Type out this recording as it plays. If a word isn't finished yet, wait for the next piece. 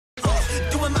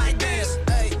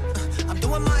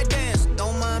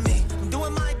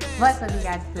What's up, you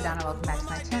guys? It's Adanna. Welcome back to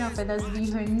my channel. For those of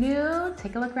you who are new,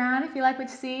 take a look around. If you like what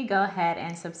you see, go ahead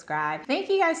and subscribe. Thank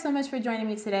you guys so much for joining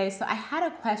me today. So I had a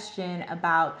question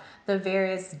about the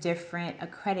various different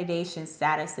accreditation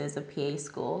statuses of PA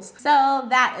schools. So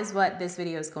that is what this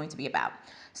video is going to be about.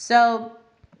 So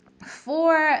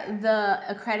for the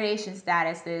accreditation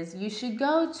statuses, you should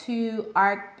go to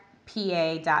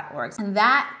AdannaThePA.org. And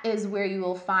that is where you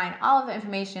will find all of the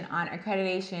information on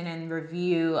accreditation and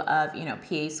review of,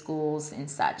 PA schools and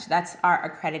such. That's our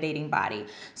accrediting body.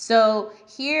 So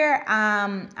here,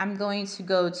 I'm going to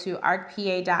go to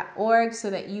AdannaThePA.org so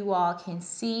that you all can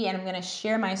see, and I'm going to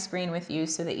share my screen with you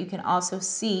so that you can also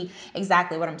see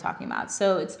exactly what I'm talking about.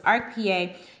 So it's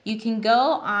AdannaThePA. You can go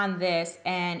on this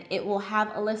and it will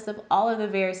have a list of all of the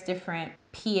various different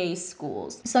PA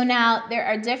schools. So now there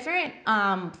are different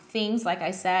things. Like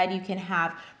I said, you can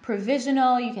have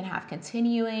provisional, you can have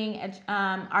continuing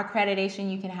accreditation,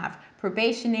 you can have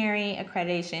probationary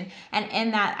accreditation, and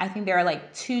in that I think there are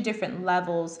like 2 different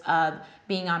levels of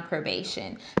being on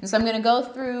probation. And so I'm going to go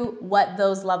through what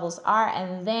those levels are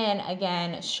and then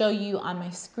again show you on my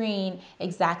screen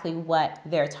exactly what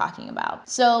they're talking about.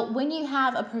 So when you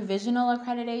have a provisional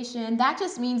accreditation, that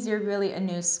just means you're really a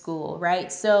new school,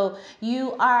 right? So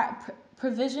you are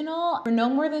provisional for no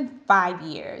more than 5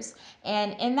 years.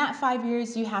 And in that 5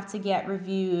 years, you have to get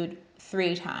reviewed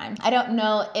 3 times. I don't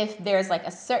know if there's like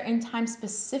a certain time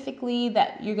specifically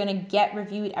that you're gonna get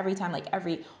reviewed every time, like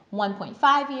every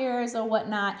 1.5 years or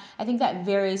whatnot. I think that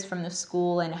varies from the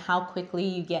school and how quickly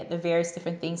you get the various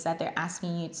different things that they're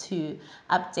asking you to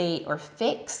update or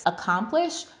fix,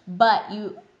 accomplish, but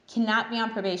you cannot be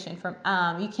on probation for,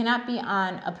 you cannot be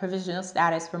on a provisional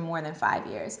status for more than 5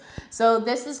 years. So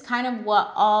this is kind of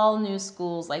what all new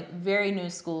schools, like very new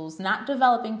schools, not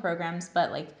developing programs,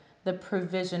 but like the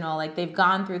provisional, like they've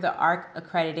gone through the ARC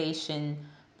accreditation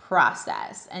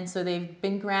process. And so they've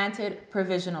been granted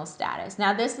provisional status.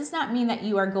 Now, this does not mean that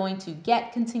you are going to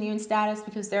get continuing status,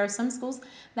 because there are some schools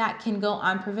that can go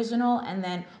on provisional and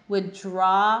then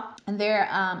withdraw their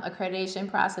accreditation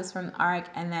process from ARC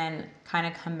and then kind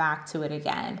of come back to it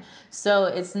again. So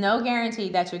it's no guarantee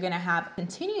that you're going to have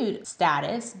continued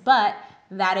status, but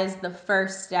that is the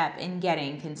first step in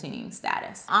getting continuing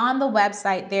status. On the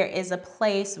website, there is a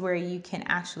place where you can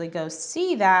actually go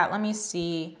see that. Let me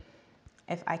see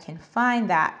if I can find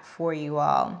that for you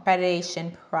all.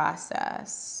 Accreditation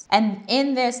process. And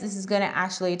in this is going to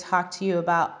actually talk to you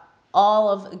about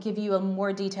give you a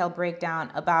more detailed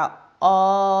breakdown about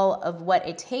all of what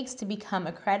it takes to become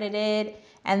accredited.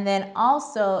 And then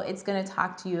also it's going to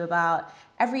talk to you about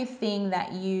everything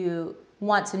that you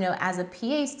want to know as a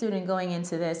PA student going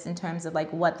into this in terms of like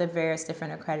what the various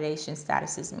different accreditation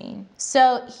statuses mean.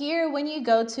 So here, when you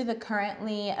go to the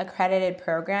currently accredited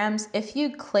programs, if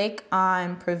you click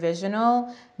on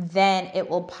provisional, then it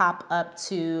will pop up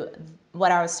to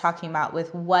what I was talking about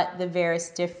with what the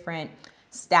various different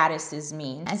statuses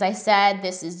mean. As I said,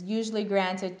 this is usually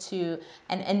granted to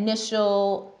an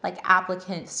initial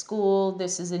applicant school.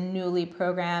 This is a newly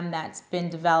program that's been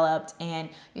developed, and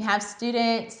you have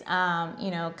students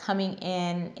coming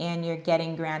in and you're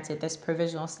getting granted this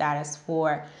provisional status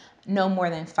for no more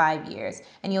than 5 years,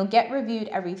 and you'll get reviewed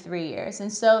every 3 years.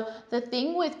 And so the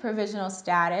thing with provisional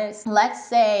status, let's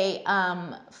say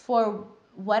for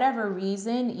whatever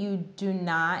reason you do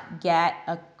not get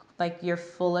your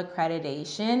full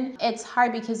accreditation, it's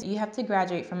hard because you have to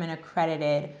graduate from an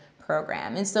accredited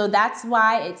program. And so that's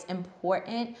why it's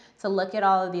important to look at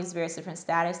all of these various different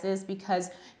statuses, because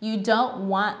you don't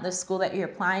want the school that you're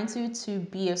applying to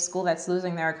be a school that's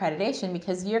losing their accreditation,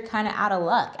 because you're kind of out of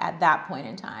luck at that point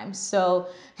in time. So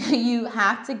you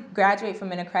have to graduate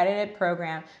from an accredited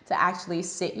program to actually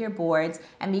sit your boards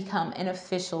and become an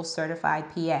official certified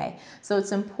PA. So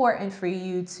it's important for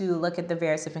you to look at the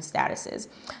various different statuses.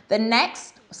 The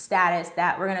next status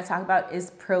that we're going to talk about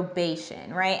is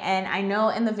probation, right? And I know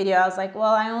in the video I was like,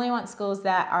 well, I only want schools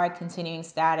that are continuing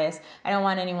status. I don't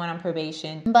want anyone on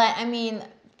probation. But I mean,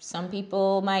 some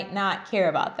people might not care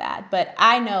about that. But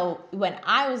I know when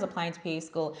I was applying to PA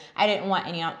school, I didn't want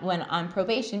anyone on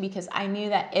probation, because I knew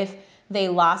that if they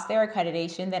lost their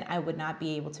accreditation, then I would not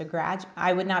be able to graduate.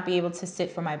 I would not be able to sit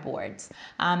for my boards.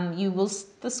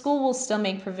 The school will still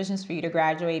make provisions for you to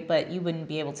graduate, but you wouldn't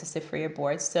be able to sit for your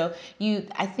boards. So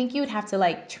I think you would have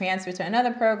to transfer to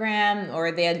another program,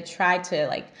 or they'd try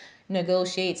to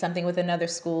negotiate something with another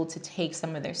school to take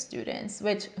some of their students,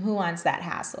 which who wants that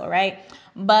hassle, right?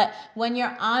 But when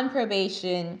you're on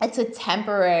probation, it's a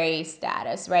temporary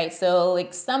status, right? So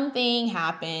something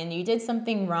happened, you did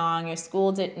something wrong, your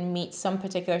school didn't meet some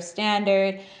particular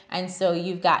standard, and so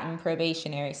you've gotten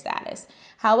probationary status.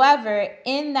 However,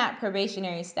 in that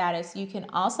probationary status, you can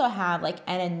also have like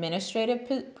an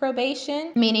administrative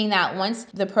probation, meaning that once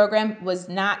the program was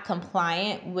not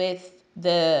compliant with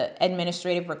the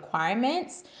administrative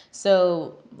requirements,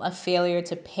 so a failure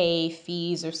to pay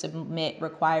fees or submit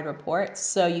required reports,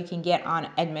 so you can get on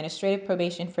administrative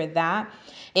probation for that.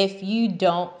 If you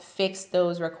don't fix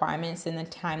those requirements in a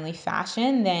timely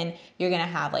fashion, then you're going to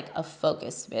have like a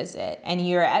focus visit and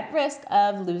you're at risk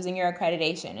of losing your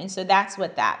accreditation. And so that's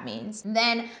what that means.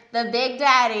 Then the big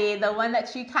daddy, the one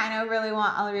that you kind of really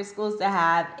want all of your schools to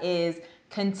have, is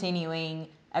continuing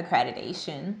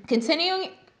accreditation.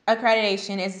 Continuing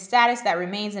accreditation is a status that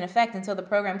remains in effect until the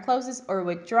program closes or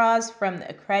withdraws from the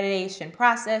accreditation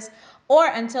process, or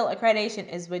until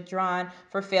accreditation is withdrawn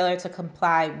for failure to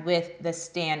comply with the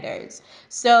standards.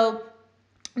 So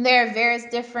there are various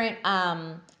different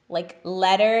like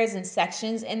letters and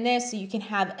sections in this. So you can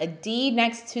have a D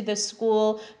next to the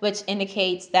school, which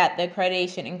indicates that the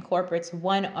accreditation incorporates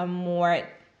one or more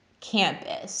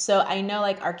campus. So I know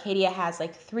like Arcadia has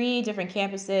like 3 different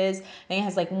campuses. I think it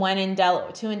has like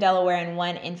 2 in Delaware and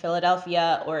 1 in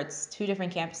Philadelphia, or it's 2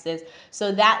 different campuses.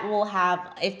 So that will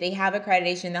have, if they have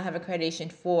accreditation, they'll have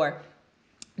accreditation for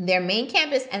their main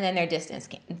campus and then their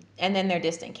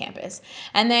distant campus.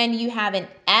 And then you have an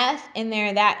F in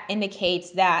there that indicates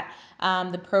that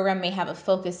the program may have a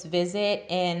focus visit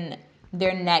in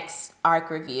their next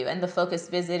ARC review. And the focus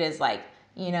visit is like,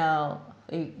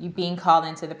 you being called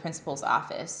into the principal's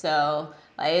office. So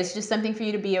it's just something for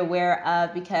you to be aware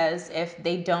of, because if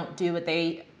they don't do what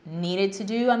they needed to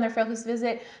do on their focus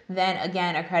visit, then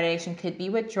again, accreditation could be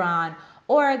withdrawn,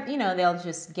 or they'll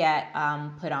just get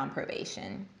put on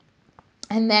probation.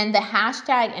 And then the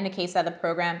hashtag indicates that the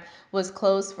program was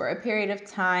closed for a period of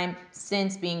time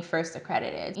since being first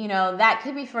accredited. That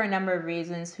could be for a number of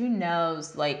reasons. Who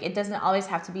knows? Like, it doesn't always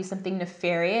have to be something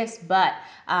nefarious, but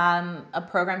a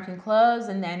program can close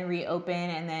and then reopen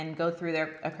and then go through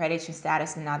their accreditation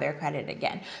status, and now they're accredited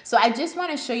again. So I just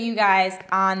want to show you guys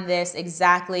on this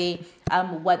exactly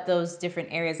what those different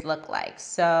areas look like.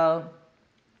 So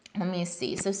let me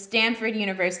see. So Stanford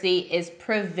University is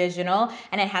provisional,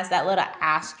 and it has that little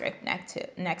asterisk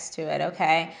next to it,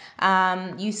 okay?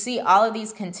 You see all of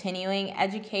these continuing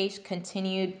education,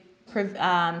 continued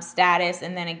status,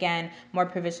 and then again, more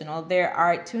provisional. There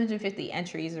are 250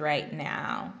 entries right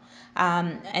now.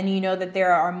 And you know that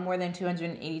there are more than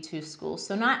 282 schools.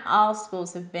 So not all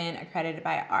schools have been accredited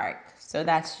by ARC. So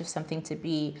that's just something to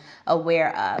be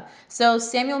aware of. So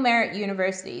Samuel Merritt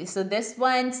University. So this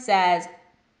one says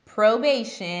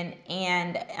probation,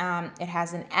 and it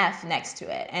has an F next to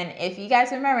it. And if you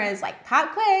guys remember, it's like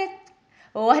pop quiz.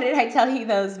 What did I tell you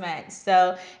those meant?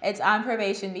 So it's on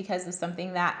probation because of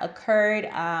something that occurred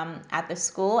at the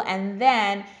school, and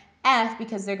then F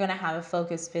because they're going to have a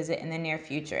focus visit in the near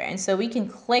future. And so we can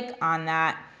click on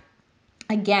that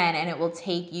again, and it will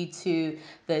take you to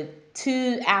the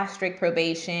 2 asterisk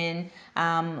probation,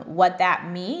 what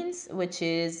that means, which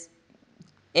is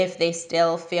if they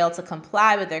still fail to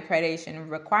comply with their accreditation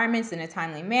requirements in a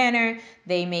timely manner,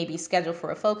 they may be scheduled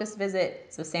for a focus visit.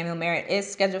 So Samuel Merritt is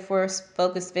scheduled for a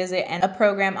focus visit, and a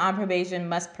program on probation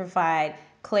must provide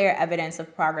clear evidence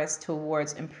of progress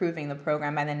towards improving the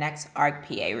program by the next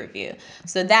ARC-PA review.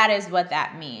 So that is what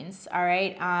that means, all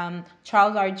right?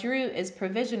 Charles R. Drew is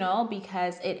provisional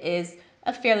because it is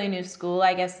a fairly new school.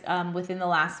 I guess within the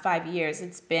last 5 years,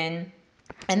 it's been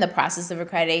in the process of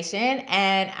accreditation.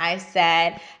 And I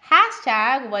said,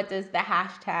 hashtag, what does the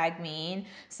hashtag mean?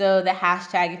 So the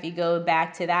hashtag, if you go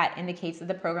back to that, indicates that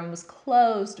the program was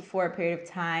closed for a period of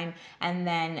time and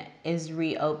then is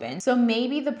reopened. So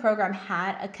maybe the program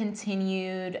had a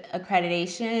continued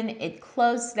accreditation, it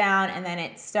closed down, and then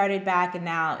it started back, and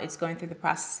now it's going through the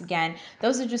process again.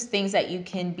 Those are just things that you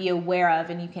can be aware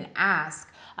of and you can ask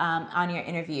on your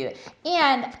interview.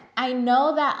 And I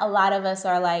know that a lot of us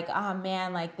are like, oh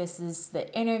man, like this is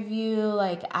the interview.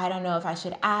 Like, I don't know if I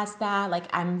should ask that. Like,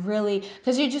 I'm really,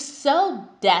 because you're just so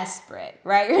desperate,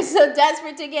 right? You're so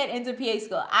desperate to get into PA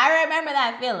school. I remember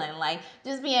that feeling, like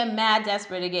just being mad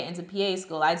desperate to get into PA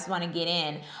school. I just want to get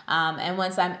in. And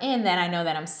once I'm in, then I know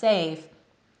that I'm safe.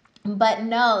 But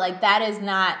no, like that is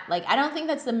not, like, I don't think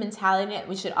that's the mentality that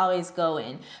we should always go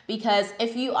in, because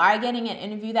if you are getting an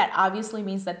interview, that obviously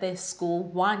means that the school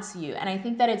wants you. And I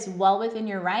think that it's well within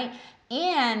your right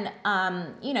and,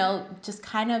 just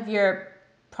kind of your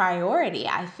priority,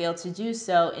 I feel, to do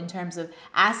so in terms of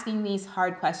asking these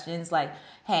hard questions like,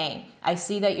 hey, I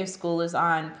see that your school is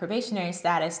on probationary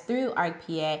status through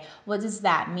ARC-PA. What does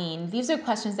that mean? These are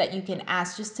questions that you can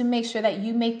ask just to make sure that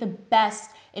you make the best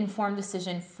informed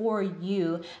decision for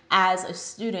you as a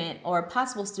student or a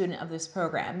possible student of this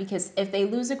program. Because if they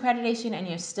lose accreditation and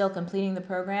you're still completing the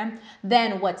program,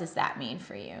 then what does that mean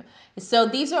for you? So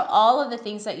these are all of the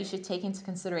things that you should take into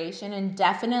consideration, and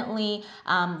definitely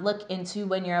look into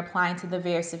when you're applying to the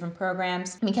various different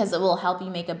programs, because it will help you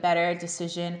make a better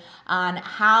decision on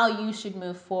how you should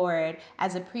move forward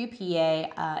as a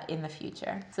pre-PA in the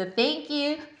future. So thank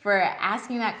you for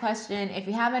asking that question. If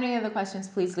you have any other questions,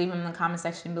 please leave them in the comment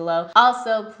section below.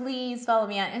 Also, please follow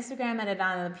me on Instagram at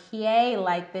AdannaThePA,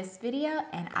 like this video,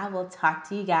 and I will talk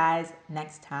to you guys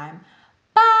next time.